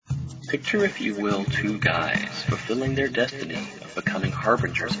Picture, if you will, two guys fulfilling their destiny of becoming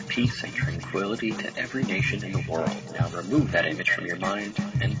harbingers of peace and tranquility to every nation in the world. Now remove that image from your mind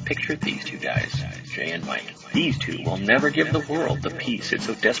and picture these two guys, Jay and Mike. These two will never give the world the peace it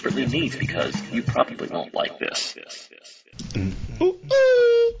so desperately needs because you probably won't like this. You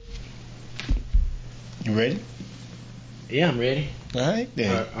ready? Yeah, I'm ready. All right,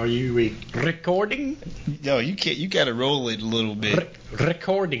 then. Are you recording? Yo, you can't. You gotta roll it a little bit.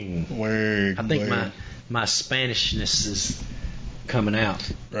 Recording. Word. I think word. my Spanishness is coming out.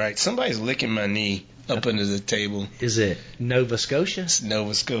 Right. Somebody's licking my knee up under the table. Is it Nova Scotia? It's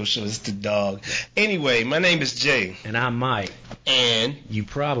Nova Scotia. It's the dog. Anyway, my name is Jay. And I'm Mike. And you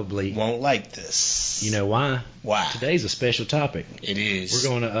probably won't like this. You know why? Why? Today's a special topic. It is. We're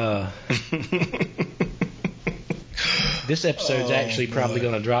going to this episode's actually probably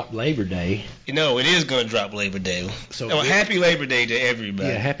going to drop Labor Day. You know, it is going to drop Labor Day. So happy Labor Day to everybody.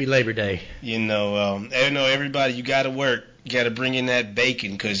 Yeah, happy Labor Day. You know, everybody, you got to work. You got to bring in that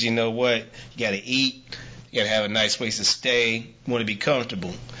bacon because you know what? You got to eat. You got to have a nice place to stay. You want to be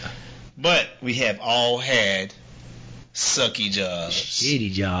comfortable. But we have all had sucky jobs.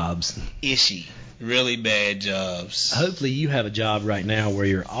 Shitty jobs. Ishy. Really bad jobs. Hopefully you have a job right now where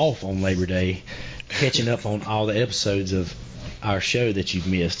you're off on Labor Day, catching up on all the episodes of our show that you've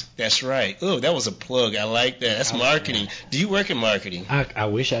missed. That's right. Oh, that was a plug. I like that. That's marketing. Do you work in marketing? I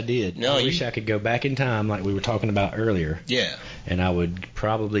wish I did. No, I wish I could go back in time like we were talking about earlier. Yeah. And I would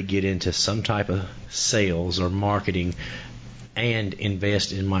probably get into some type of sales or marketing and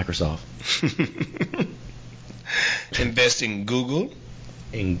invest in Microsoft. Invest in Google?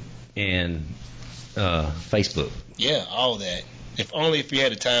 And Facebook. Yeah, all that. If only if we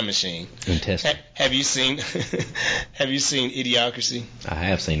had a time machine. And Tesla. Have you seen Idiocracy? I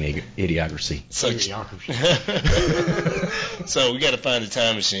have seen Idiocracy. So we got to find a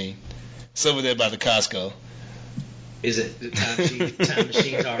time machine. It's over there by the Costco. Is it the Time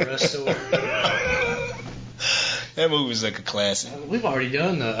Machines R Us store? That movie's like a classic. We've already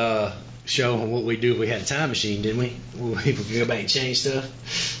done the show on what we do if we had a time machine, didn't we? People could go back and change stuff.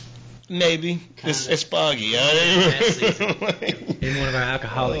 Maybe. It's foggy. In one of our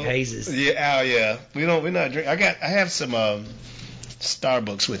alcoholic hazes. Yeah, yeah. We're not drinking. I have some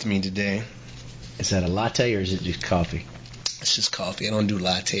Starbucks with me today. Is that a latte or is it just coffee? It's just coffee. I don't do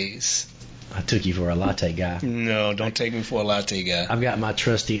lattes. I took you for a latte guy. No, don't take me for a latte guy. I've got my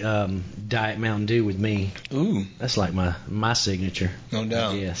trusty Diet Mountain Dew with me. Ooh. That's like my signature. No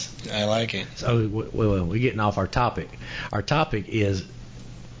doubt. Yes. I like it. So we're getting off our topic. Our topic is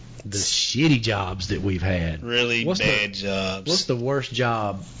the shitty jobs that we've had. Really bad jobs. What's the worst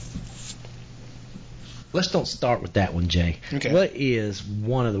job? Let's don't start with that one, Jay. Okay. What is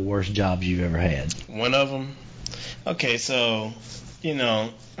one of the worst jobs you've ever had? One of them? Okay, so,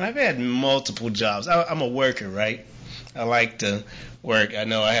 I've had multiple jobs. I'm a worker, right? I like to work. I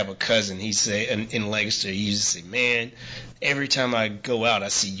know I have a cousin. He say in Lancaster, he used to say, "Man, every time I go out, I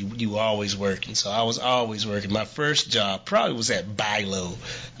see you always working." So I was always working. My first job probably was at Bilo.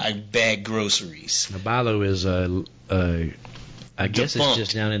 I bagged groceries. The Bilo is I guess defunct. It's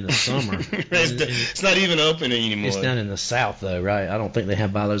just down in the summer. It's not even open anymore. It's down in the south, though, right? I don't think they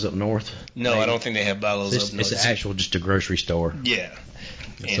have Bilos up north. No, I don't think they have Bilos up north. It's actual just a grocery store. Yeah.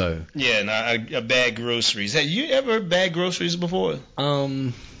 And I bag groceries. Have you ever bagged groceries before?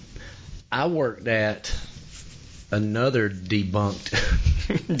 I worked at another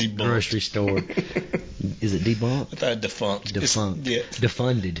debunked grocery store. Is it debunked? I thought defunct. Yeah.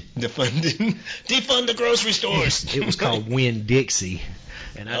 Defunded. Defund the grocery stores. It was called Winn-Dixie.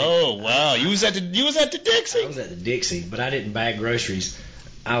 And wow! You was at the Dixie? I was at the Dixie, but I didn't bag groceries.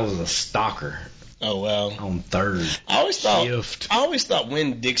 I was a stalker. Oh wow! On third. I always thought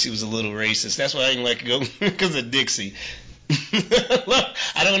Winn-Dixie was a little racist. That's why I didn't like to go because of Dixie.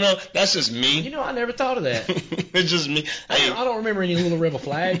 I don't know. That's just me. I never thought of that. It's just me. I don't remember any little rebel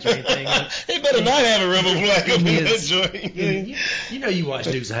flags or anything. They better not have a rebel flag up in that joint. You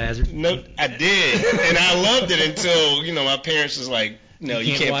watched Dukes of Hazzard. No, I did, and I loved it until my parents was like, "No,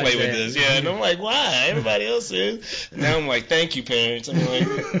 you can't play with this." Yeah, and I'm like, "Why? Everybody else is." Now I'm like, "Thank you, parents." I'm like,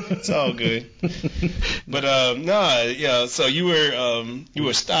 "It's all good." But So you were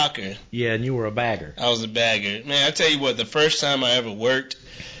a stalker. Yeah, and you were a bagger. I was a bagger. Man, I tell you what, the first time I ever worked,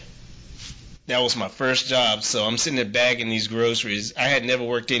 That was my first job, so I'm sitting there bagging these groceries. I had never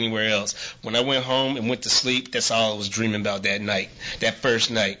worked anywhere else. When I went home and went to sleep, that's all I was dreaming about that night, that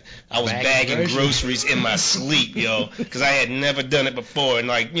first night. I was bagging groceries in my sleep, yo, because I had never done it before. And,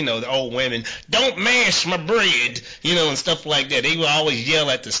 like, you know, the old women, don't mash my bread, you know, and stuff like that. They would always yell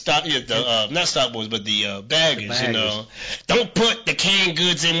at the not stop boys, but the baggers, you know. Don't put the canned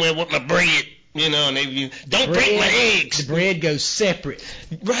goods in with my bread. You know, and don't break my eggs. The bread goes separate.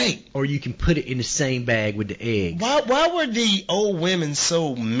 Right. Or you can put it in the same bag with the eggs. Why were the old women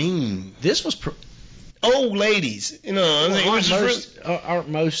so mean? This was... old ladies. You know, aren't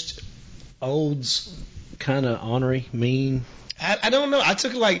most olds kind of ornery, mean? I don't know. I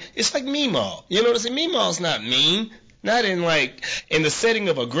took it like, it's like Meemaw. You know what I'm saying? Meemaw's not mean. Not in the setting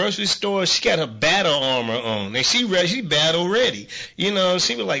of a grocery store. She got her battle armor on, and she battle ready. You know,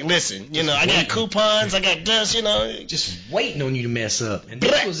 she was like, listen, you know, I got coupons, I got this, you know, just waiting on you to mess up. And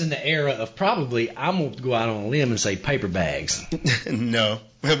this was in the era of probably, I'm gonna go out on a limb and say paper bags. No,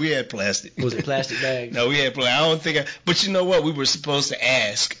 we had plastic. Was it plastic bags? No, we had plastic. I don't think. But you know what? We were supposed to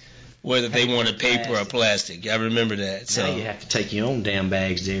ask whether they wanted paper or plastic. I remember that. So now you have to take your own damn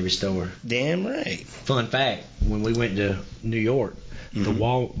bags to every store. Damn right. Fun fact, when we went to New York, the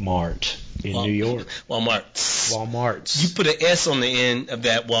Walmart in New York. Walmarts. You put an S on the end of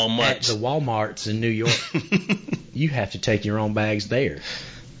that Walmart. At the Walmarts in New York, you have to take your own bags there.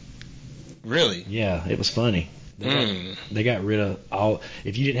 Really? Yeah, it was funny. They got rid of all.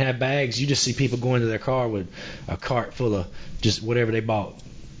 If you didn't have bags, you just see people going to their car with a cart full of just whatever they bought.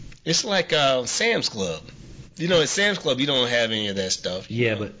 It's like Sam's Club. You know, at Sam's Club, you don't have any of that stuff.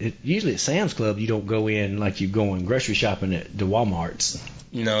 Yeah, but usually at Sam's Club, you don't go in like you going grocery shopping at the Walmarts.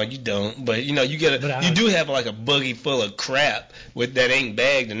 No, you don't. But, you know, you do have like a buggy full of crap that ain't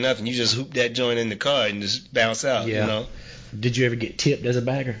bagged or nothing. You just hoop that joint in the car and just bounce out, you know. Did you ever get tipped as a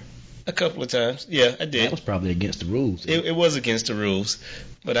bagger? A couple of times. Yeah, I did. That was probably against the rules. It was against the rules,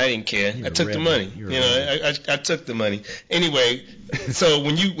 but I didn't care. I took the money. I took the money. Anyway, so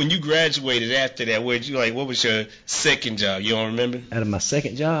when you graduated after that, what was your second job? You don't remember? Out of my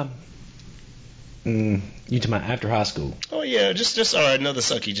second job? You talking about after high school? Oh yeah, just another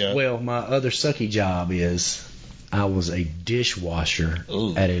sucky job. Well, my other sucky job is I was a dishwasher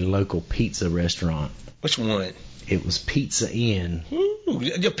at a local pizza restaurant. Which one? It was Pizza Inn.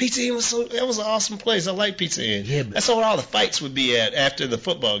 Your Pizza Inn was an awesome place. I like Pizza Inn. Yeah, but that's where all the fights would be at after the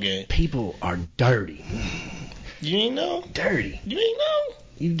football game. People are dirty. You ain't know? Dirty. You ain't know?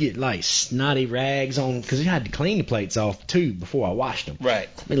 You get like snotty rags on, because you had to clean the plates off too before I washed them. Right.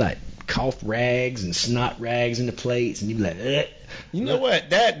 Be like cough rags and snot rags in the plates, and you'd be like, ugh. You know what?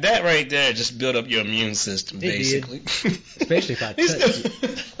 That right there just built up your immune system, basically. Especially if I touched it.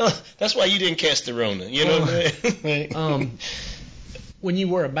 That's why you didn't catch the Rona. You know what I mean? When you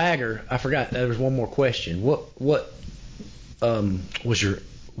were a bagger, I forgot there was one more question. What was your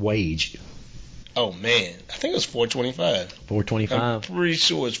wage? Oh man, I think it was $4.25. $4.25. I'm pretty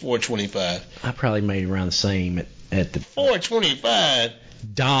sure it's $4.25. I probably made around the same at the $4.25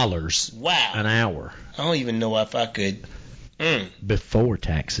 Wow. An hour. I don't even know if I could. Before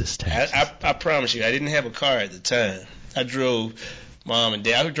taxes. I promise you, I didn't have a car at the time. I drove mom and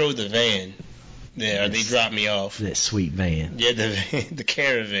dad. I drove the van. Yeah, they dropped me off. That sweet van. Yeah, the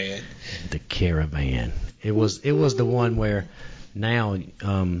caravan. The caravan. It was the one where now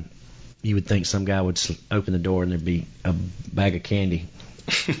you would think some guy would open the door and there'd be a bag of candy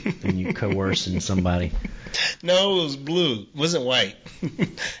and you coercing somebody. No, it was blue. It wasn't white.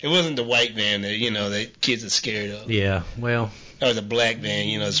 It wasn't the white van that kids are scared of. Yeah, well. Or the black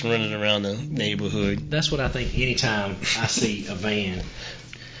van, that's running around the neighborhood. That's what I think anytime I see a van.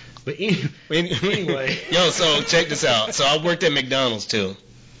 But anyway. Yo, so check this out. So I worked at McDonald's too.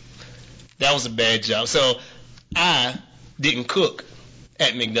 That was a bad job. So I didn't cook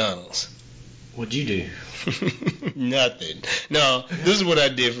at McDonald's. What'd you do? Nothing. No, this is what I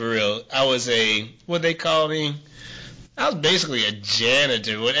did for real. I was what they call me? I was basically a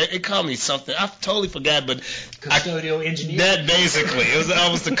janitor. It called me something. I totally forgot, but custodial engineer. That basically. I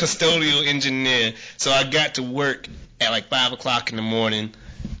was the custodial engineer. So I got to work at like 5 o'clock in the morning.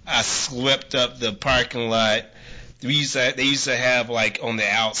 I swept up the parking lot. They used to have like on the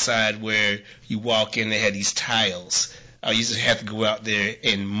outside where you walk in, they had these tiles. I used to have to go out there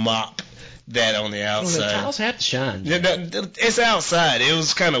and mop that on the outside. Well, the tiles have to shine. It's outside. It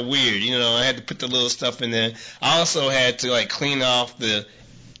was kind of weird, I had to put the little stuff in there. I also had to like clean off the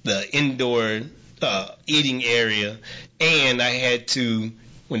indoor eating area, and I had to,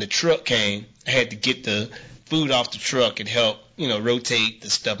 when the truck came, I had to get the food off the truck and help rotate the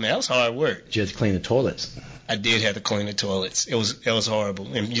stuff. Man, that was hard work. Did you have to clean the toilets? I did have to clean the toilets. It was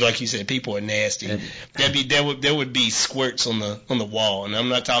horrible. And like you said, people are nasty. There would be squirts on the wall, and I'm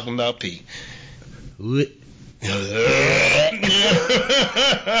not talking about pee.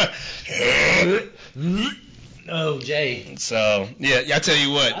 Oh, Jay. So yeah, I tell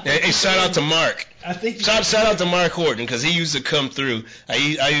you what. Hey, shout out to Mark. I think shout out to Mark Horton, because he used to come through.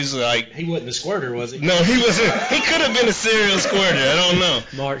 I used to like. He wasn't a squirter, was he? No, he wasn't. He could have been a serial squirter. I don't know.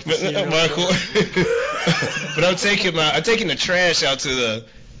 Mark Horton. But I'm taking the trash out to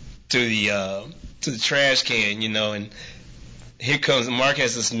the trash can, and here comes Mark.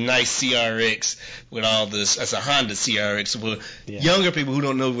 Has this nice CRX with all this. That's a Honda CRX. For younger people who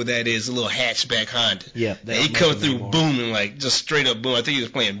don't know what that is, a little hatchback Honda. Yeah. And he comes through booming, like just straight up boom. I think he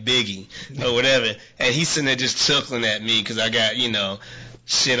was playing Biggie or whatever. And he's sitting there just chuckling at me because I got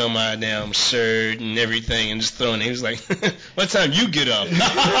shit on my damn shirt and everything, and just throwing it. He was like, "What time you get up?"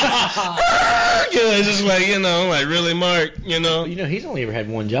 It's just like like really, Mark. He's only ever had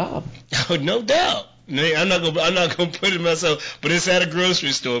one job. Oh, no doubt. I'm not gonna put him myself, but it's at a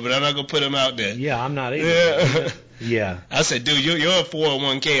grocery store. But I'm not gonna put him out there. Yeah, I'm not either. Yeah. I said, dude, your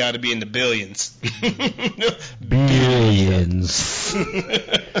 401k ought to be in the billions. Billions.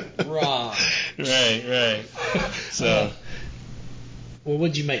 Right. So. Well,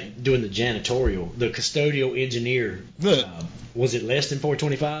 what'd you make doing the custodial engineer? Was it less than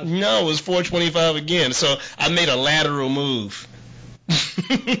 425? No, it was 425 again. So I made a lateral move. I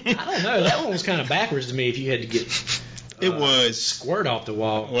don't know. That one was kind of backwards to me. If you had to get it was squirt off the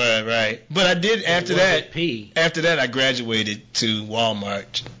wall. Right. But I did after that. Pee. After that, I graduated to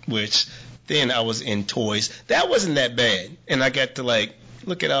Walmart, which then I was in toys. That wasn't that bad, and I got to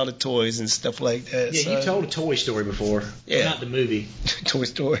look at all the toys and stuff like that. Yeah, you told a Toy Story before. Yeah. Not the movie. Toy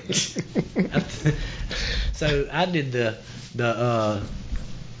Story. So I did the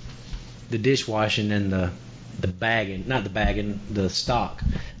dishwashing and the bagging, not the bagging, the stock.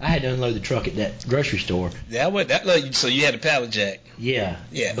 I had to unload the truck at that grocery store. So you had a pallet jack. Yeah.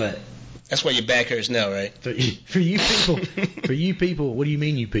 But that's why your back hurts now, right? For you people, what do you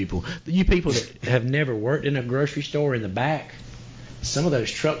mean, you people? You people that have never worked in a grocery store in the back, some of those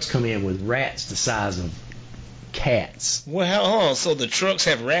trucks come in with rats the size of cats. Well, so the trucks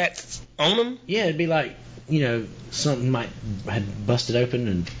have rats on them? Yeah, it'd be like, something had busted open,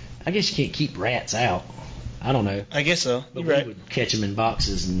 and I guess you can't keep rats out. I don't know. I guess so. But we would catch them in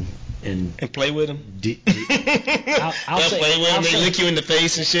boxes and play with them. I'll play with them. They lick you in the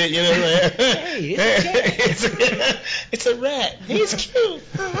face and shit. Hey, it's a rat. He's cute.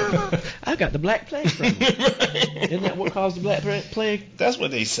 I got the Black Plague from him. Right. Isn't that what caused the Black Plague? That's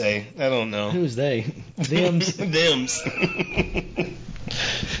what they say. I don't know. Who's they? Thems. Thems.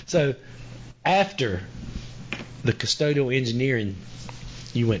 So after the custodial engineering,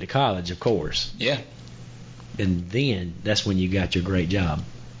 you went to college, of course. Yeah. And then that's when you got your great job.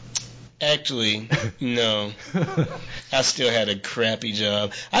 Actually, no. I still had a crappy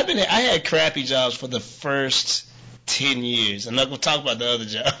job. I had crappy jobs for the first 10 years. I'm not going to talk about the other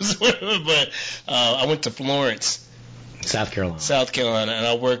jobs, but I went to Florence, South Carolina, and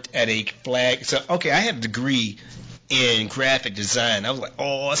I worked at a flag. So, okay, I had a degree in graphic design. I was like,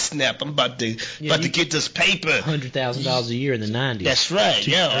 oh snap! I'm about to get this paper. $100,000 a year in the 90s. That's right.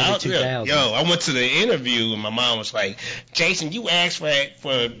 I went to the interview and my mom was like, Jason, you asked for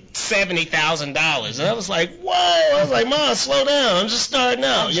 $70,000, and I was like, whoa! I was like, Mom, slow down. I'm just starting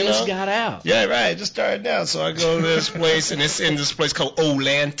out. I just got out. Yeah, right. Just starting out. So I go to this place, and it's in this place called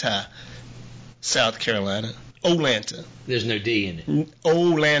Olanta, South Carolina. Olanta. There's no D in it.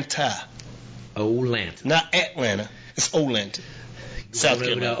 Olanta. Olanta. Not Atlanta. It's Olanta, South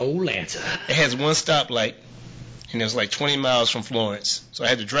Carolina. Olanta. It has one stoplight, and it was like 20 miles from Florence. So I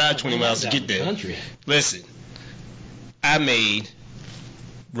had to drive 20 miles to get there. Country. Listen, I made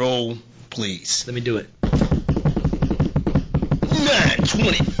roll, please. Let me do it.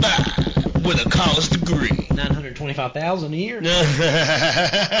 $925 with a college degree. $925,000 a year.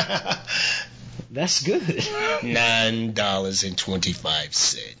 That's good.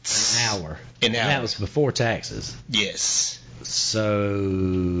 $9.25 an hour. And that was before taxes. Yes.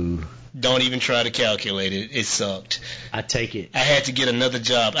 So don't even try to calculate it. It sucked. I take it. I had to get another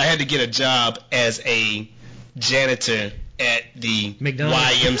job. I had to get a job as a janitor at the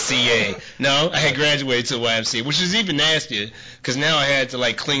McDonald's. YMCA. No, I had graduated to the YMCA, which is even nastier because now I had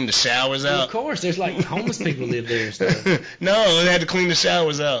to clean the showers out. Well, of course, there's homeless people live there and stuff. No, I had to clean the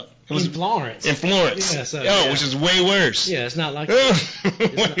showers out. It was in Florence. In Florence. Yeah, which is way worse. Yeah, it's not like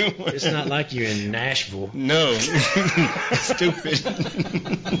it's not like you're in Nashville. No. Stupid.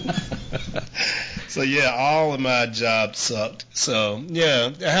 So yeah, all of my jobs sucked. So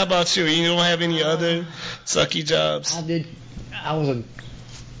yeah, how about you? You don't have any other sucky jobs? I did. I was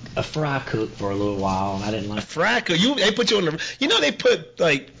a fry cook for a little while, and I didn't like Fry cook. They put you on the. They put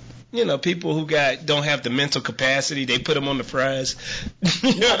people who don't have the mental capacity. They put them on the fries.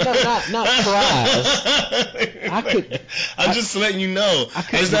 not fries. I could. I'm just letting you know.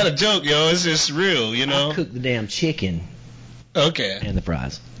 It's not a joke, yo. It's just real, I cooked the damn chicken. Okay. And the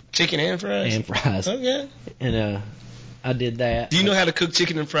fries. Chicken and fries. And fries. Okay. And I did that. Do you know how to cook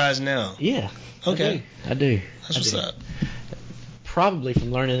chicken and fries now? Yeah. Okay. I do. That's what's up. Probably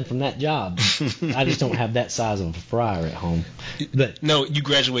from learning from that job. I just don't have that size of a fryer at home. But no, you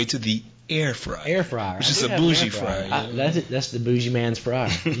graduate to the air fryer. Which is a bougie fryer. That's the bougie man's fryer.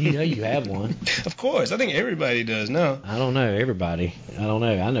 You have one. Of course. I think everybody does now. I don't know. Everybody. I don't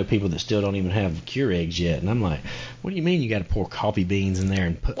know. I know people that still don't even have Keurigs yet. And I'm like, what do you mean you got to pour coffee beans in there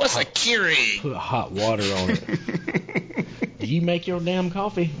and put What's a Keurig? Put hot water on it. Do you make your damn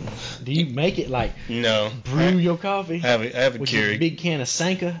coffee? Do you make it no brew your coffee? I have a Keurig. A big can of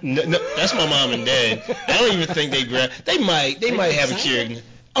Sanka? No, that's my mom and dad. I don't even think they grab. They might have a Keurig.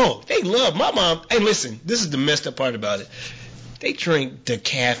 Oh, they love my mom. Hey, listen, this is the messed up part about it. They drink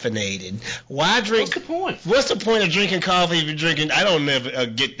decaffeinated. Why drink? What's the point? What's the point of drinking coffee if you're drinking? I don't never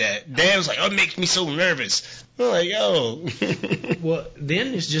get that. Dad was like, "Oh, it makes me so nervous." I'm like, yo. Well,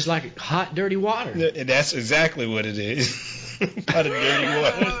 then it's just like hot, dirty water. That's exactly what it is. Hot, dirty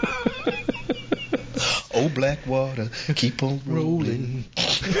water. Oh, black water, keep on rolling.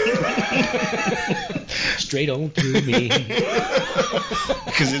 Straight on through me.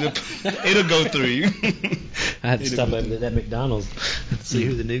 Because it'll go through you. I had to stop at that McDonald's to see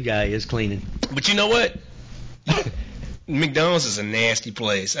who the new guy is cleaning. But you know what? McDonald's is a nasty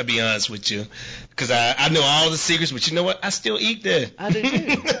place, I'll be honest with you. Because I know all the secrets, but you know what? I still eat there. I do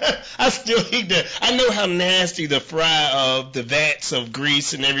too. I still eat there. I know how nasty the fry of the vats of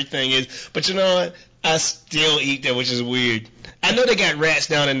grease and everything is, but you know what? I still eat there, which is weird. I know they got rats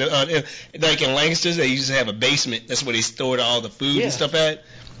down in the like in Lancaster. They used to have a basement. That's where they stored all the food and stuff at.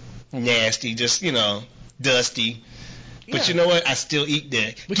 Nasty, just dusty. But you know what? I still eat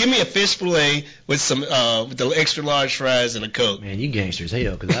there. Give me a fish fillet with some with the extra large fries and a Coke. Man, you gangster as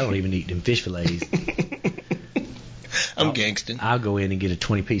hell, because I don't even eat them fish fillets. I'm gangsting. I'll go in and get a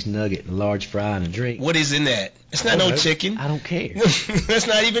 20-piece nugget, a large fry, and a drink. What is in that? It's not no chicken. I don't care. That's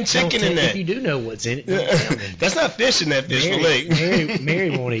not even chicken in that. If you do know what's in it, don't tell me. That's not fish in that fish fillet.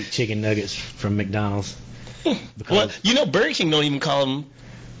 Mary won't eat chicken nuggets from McDonald's. Well, Burger King don't even call them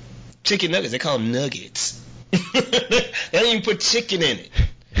chicken nuggets. They call them nuggets. They don't even put chicken in it.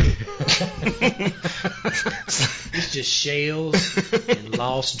 It's just shells and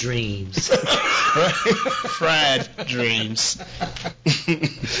lost dreams. Fried dreams.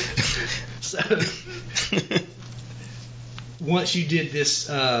 So, once you did this,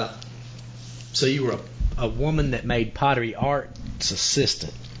 so you were a woman that made pottery art's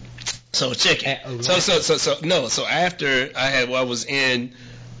assistant. So check it. So after I was in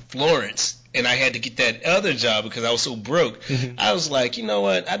Florence, and I had to get that other job because I was so broke. Mm-hmm. I was like, you know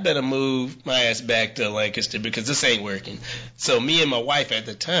what? I better move my ass back to Lancaster because this ain't working. So me and my wife at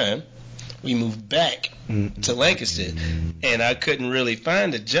the time, we moved back to Lancaster, and I couldn't really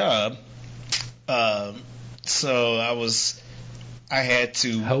find a job. So I had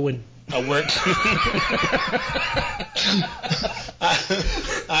to. Hoeing. I worked.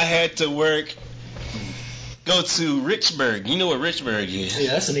 I had to work. Go to Richburg. You know what Richburg is?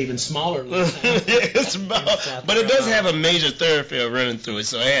 Yeah, that's an even smaller town. It's small, but it does have a major thoroughfare running through it.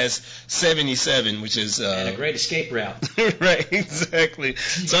 So it has 77, which is and a great escape route. Right, exactly.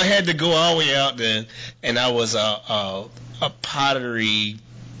 So I had to go all the way out there, and I was a pottery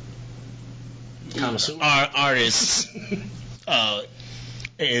connoisseur, artist,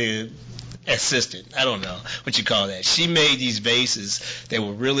 assistant. I don't know what you call that. She made these vases that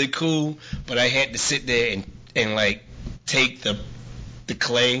were really cool, but I had to sit there and like take the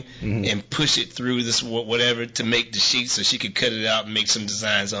clay and push it through this whatever to make the sheets so she could cut it out and make some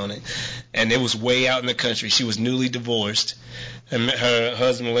designs on it. And it was way out in the country. She was newly divorced, and her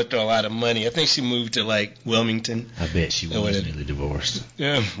husband left her a lot of money. I think she moved to like Wilmington. I bet she was newly divorced.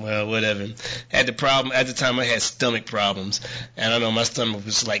 Yeah, well, whatever. Had the problem at the time. I had stomach problems, and I don't know, my stomach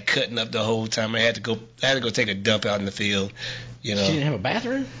was like cutting up the whole time. I had to go take a dump out in the field. You know, she didn't have a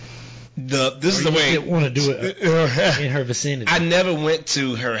bathroom. This is the way. Didn't want to do it in her vicinity. I never went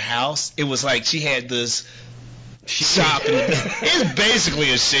to her house. It was like she had this shop. It was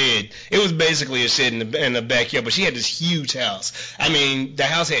basically a shed. It was basically a shed in the backyard, but she had this huge house. I mean, the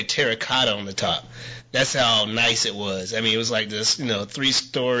house had terracotta on the top. That's how nice it was. I mean, it was like this,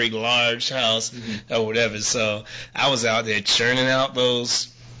 3-story large house or whatever. So I was out there churning out those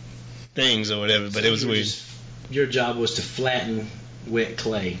things or whatever, but it was weird. Your job was to flatten wet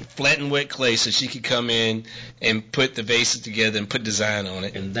clay. Flatten wet clay so she could come in and put the vases together and put design on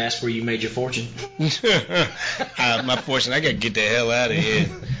it. And that's where you made your fortune? My fortune, I got to get the hell out of here.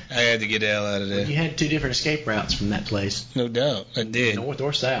 I had to get the hell out of there. Well, you had 2 different escape routes from that place. No doubt, I did. North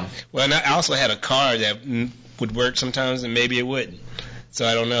or south. Well, and I also had a car that would work sometimes and maybe it wouldn't. So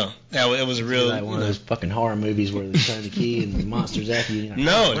I don't know. It was a real... Like one of those fucking horror movies where they turn the key and the monster's after you.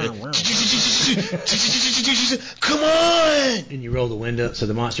 No. Come on! And you roll the window up so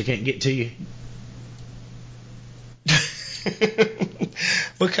the monster can't get to you.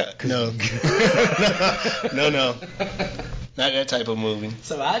 No. No. Not that type of movie.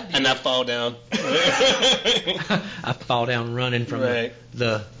 So I did. And I fall down. I fall down running from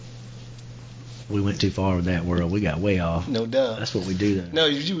the... We went too far with that world. We got way off. No doubt. That's what we do, though. No,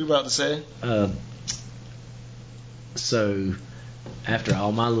 you were about to say? So, after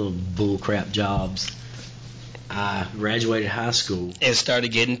all my little bullcrap jobs, I graduated high school. And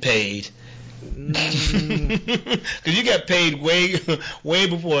started getting paid. Because you got paid way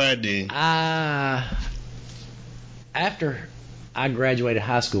before I did. After I graduated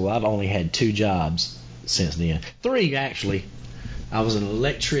high school, I've only had 2 jobs since then. 3, actually. I was an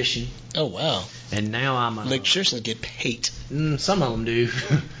electrician. Oh, wow. And now I'm a... Electricians get paid. Some of them do.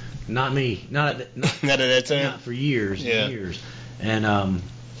 Not me. Not at that time? Not for years and years. And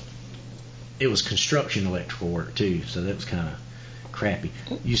it was construction electrical work, too, so that was kind of crappy.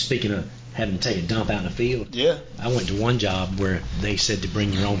 You speaking of having to take a dump out in the field? Yeah. I went to one job where they said to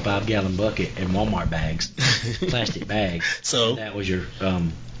bring your own 5-gallon bucket and Walmart bags, plastic bags. So? And that was your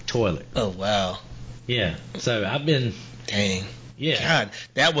toilet. Oh, wow. Yeah. So I've been... Dang. Yeah. God,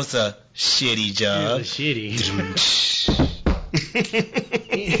 that was a shitty job. It was shitty.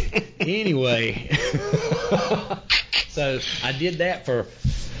 Anyway. So I did that for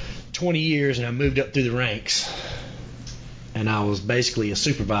 20 years and I moved up through the ranks. And I was basically a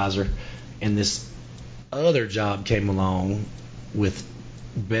supervisor. And this other job came along with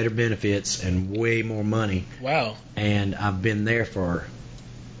better benefits and way more money. Wow. And I've been there for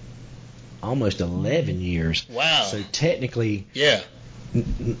almost 11 years. Wow. So technically,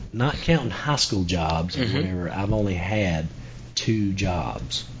 not counting high school jobs or whatever, I've only had 2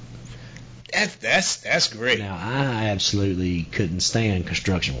 jobs. That's great. Now, I absolutely couldn't stand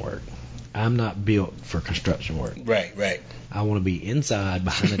construction work. I'm not built for construction work. Right. I want to be inside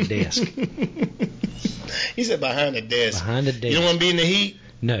behind a desk. He said behind the desk. Behind the desk. You don't want to be in the heat?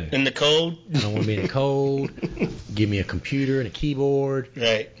 No. In the cold? I don't want to be in the cold. Give me a computer and a keyboard.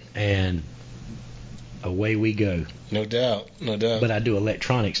 Right. And away we go. No doubt. But I do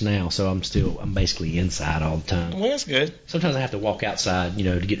electronics now, so I'm basically inside all the time. Well, that's good. Sometimes I have to walk outside,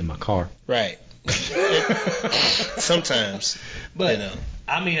 to get in my car. Right. Sometimes. But,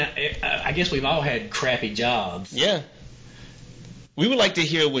 I mean, I guess we've all had crappy jobs. Yeah. We would like to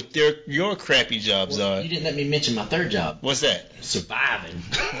hear what your crappy jobs are. You didn't let me mention my 3rd job. What's that? Surviving.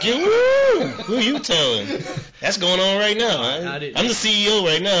 Who you telling? That's going on right now. I'm the CEO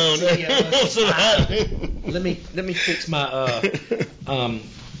right now. Surviving. Let me fix my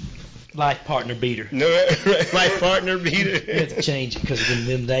life partner beater. No, life partner beater. You have to change it because in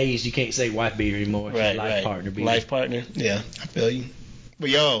them days you can't say wife beater anymore. Right, life partner beater. Life partner. Yeah, I feel you. But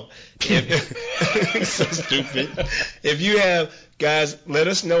yo, it's so stupid. If you have guys, let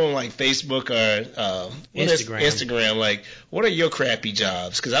us know on like Facebook or Instagram. Like, what are your crappy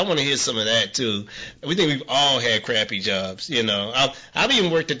jobs? Because I want to hear some of that too. We think we've all had crappy jobs. I've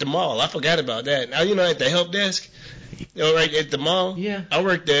even worked at the mall. I forgot about that. Now at the help desk. Right at the mall? Yeah. I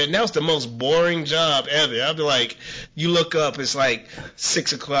worked there, and that was the most boring job ever. I'd be like, you look up, it's like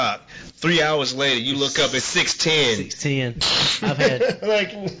 6 o'clock. 3 hours later, you look up, it's 6:10. 6:10. I've had...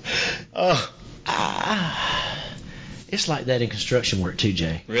 It's like that in construction work, too,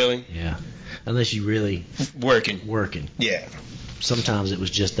 Jay. Really? Yeah. Unless you really... Working. Yeah. Sometimes it was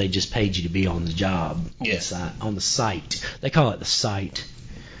just, they just paid you to be on the job. On the site. They call it the site.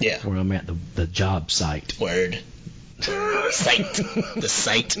 Yeah. Where I'm at, the job site. Word. Site. The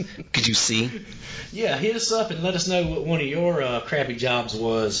site. Could you see? Yeah, hit us up and let us know what one of your crappy jobs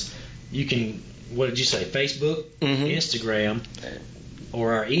was. You can, what did you say, Facebook, Instagram,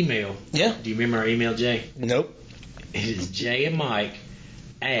 or our email. Yeah. Do you remember our email, Jay? Nope. It is Jay and Mike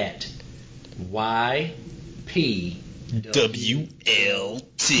at ypwlt.com.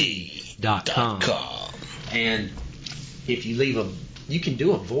 And if you leave you can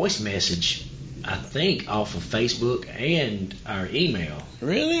do a voice message, I think, off of Facebook and our email.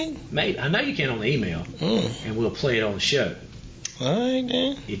 Really? Maybe. I know you can on the email, and we'll play it on the show. All right,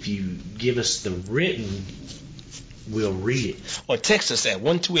 then. If you give us the written we'll read it. Or text us at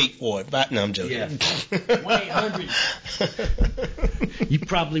 1284. No, I'm joking. Yeah. 1-800. You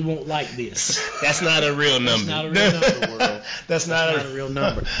probably won't like this. That's not a real number. That's not a real number, world. That's not a real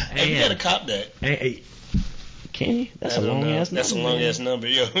number. Hey, you gotta cop that. Can you? That's a long ass number. That's a long ass number,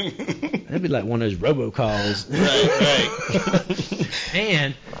 yo. That'd be like one of those robocalls. Right.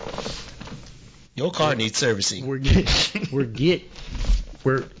 And your car needs servicing.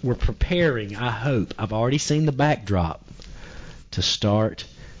 We're preparing. I hope. I've already seen the backdrop to start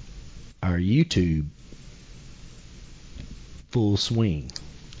our YouTube full swing.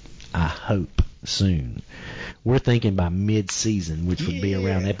 I hope soon. We're thinking by mid-season, which would be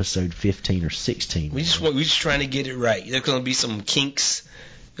around episode 15 or 16. We just trying to get it right. There's gonna be some kinks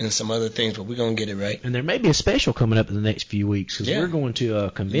and some other things, but we're gonna get it right. And there may be a special coming up in the next few weeks because we're going to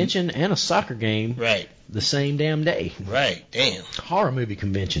a convention and a soccer game. Right. The same damn day. Right. Damn. Horror movie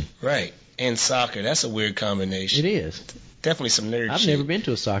convention. Right. And soccer. That's a weird combination. It is. Definitely some nerd shit. I've never been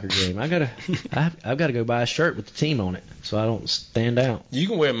to a soccer game. I've got to go buy a shirt with the team on it so I don't stand out. You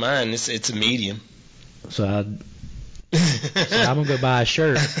can wear mine. It's a medium. So I'm gonna go buy a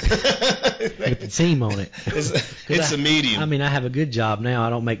shirt with the team on it. It's a medium. I mean, I have a good job now.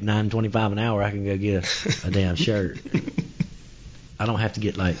 I don't make $9.25 an hour. I can go get a damn shirt. I don't have to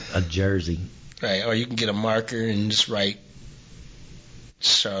get like a jersey. Right, or you can get a marker and just write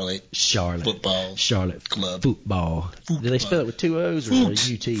Charlotte football club. Football. Do they spell it with two O's or a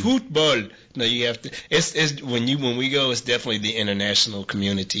UT? Football. No, you have to. It's when we go. It's definitely the international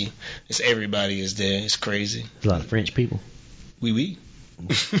community. It's everybody is there. It's crazy. There's a lot of French people. Oui.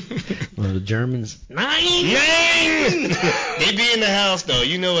 Well, the Germans. Nine. They be in the house though.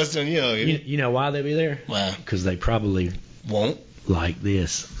 You know what's You know why they be there? Why? Because they probably won't like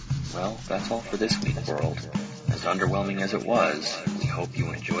this. Well, that's all for this week, world. As underwhelming as it was, we hope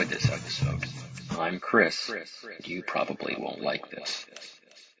you enjoyed this episode. I'm Chris. You probably won't like this.